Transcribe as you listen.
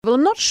Well,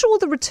 I'm not sure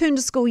the return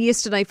to school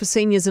yesterday for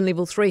seniors in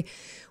Level 3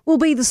 will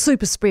be the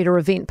super spreader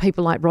event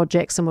people like Rod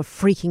Jackson were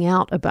freaking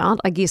out about.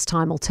 I guess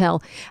time will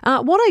tell.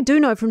 What I do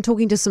know from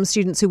talking to some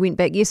students who went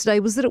back yesterday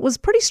was that it was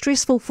pretty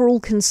stressful for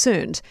all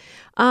concerned.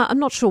 I'm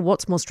not sure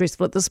what's more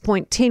stressful at this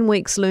point, 10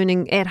 weeks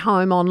learning at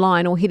home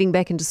online or heading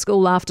back into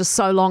school after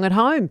so long at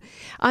home.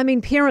 I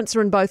mean, parents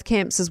are in both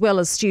camps as well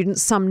as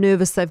students, some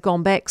nervous they've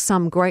gone back,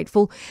 some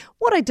grateful.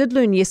 What I did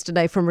learn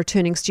yesterday from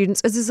returning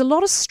students is there's a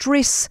lot of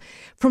stress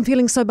from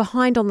feeling so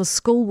behind on the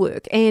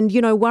schoolwork and,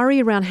 worry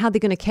around how they're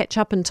going to catch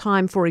up in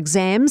time for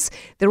exams.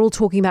 They're all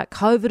talking about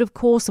COVID, of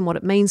course, and what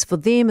it means for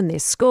them and their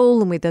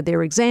school and whether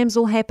their exams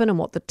will happen and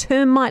what the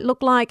term might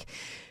look like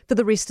for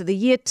the rest of the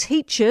year.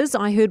 Teachers,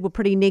 I heard, were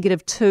pretty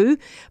negative too.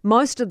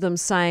 Most of them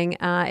saying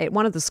at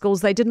one of the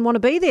schools they didn't want to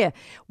be there,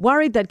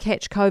 worried they'd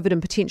catch COVID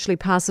and potentially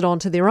pass it on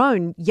to their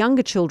own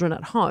younger children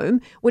at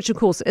home, which of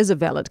course is a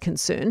valid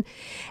concern.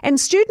 And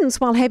students,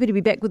 while happy to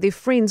be back with their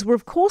friends, were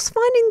of course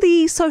finding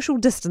the social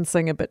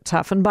distancing a bit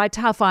tough. And by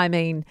tough, I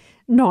mean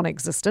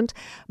non-existent.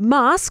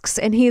 Masks,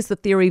 and here's the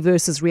theory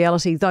versus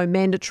reality, though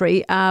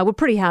mandatory, were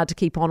pretty hard to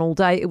keep on all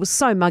day. It was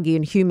so muggy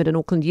and humid in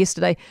Auckland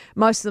yesterday.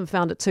 Most of them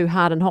found it too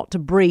hard and hot to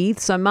breathe,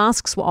 so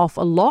masks were off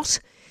a lot.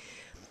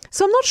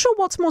 So I'm not sure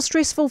what's more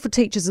stressful for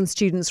teachers and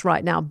students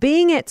right now.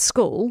 Being at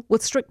school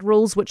with strict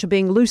rules which are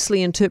being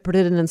loosely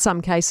interpreted and in some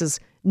cases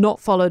not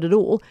followed at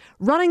all,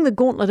 running the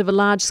gauntlet of a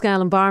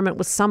large-scale environment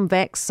with some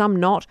vax, some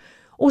not,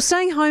 or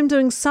staying home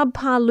doing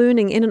subpar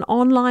learning in an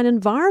online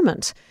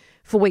environment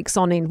for weeks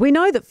on end. We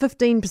know that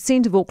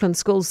 15% of Auckland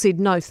schools said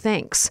no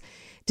thanks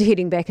to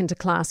heading back into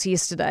class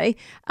yesterday.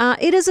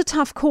 It is a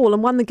tough call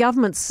and one the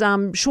government's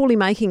surely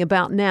making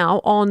about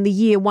now on the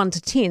year 1 to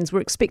 10s.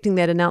 We're expecting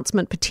that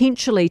announcement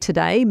potentially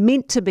today,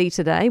 meant to be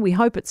today. We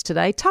hope it's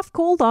today. Tough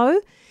call though,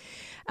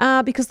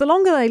 because the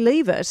longer they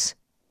leave it,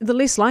 the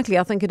less likely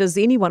I think it is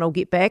anyone will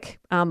get back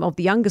of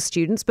the younger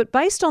students. But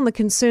based on the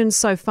concerns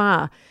so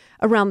far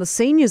around the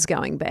seniors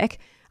going back,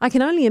 I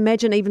can only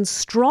imagine even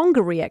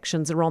stronger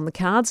reactions are on the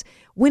cards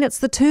when it's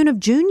the turn of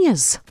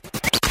juniors.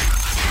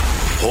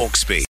 Hawkesby.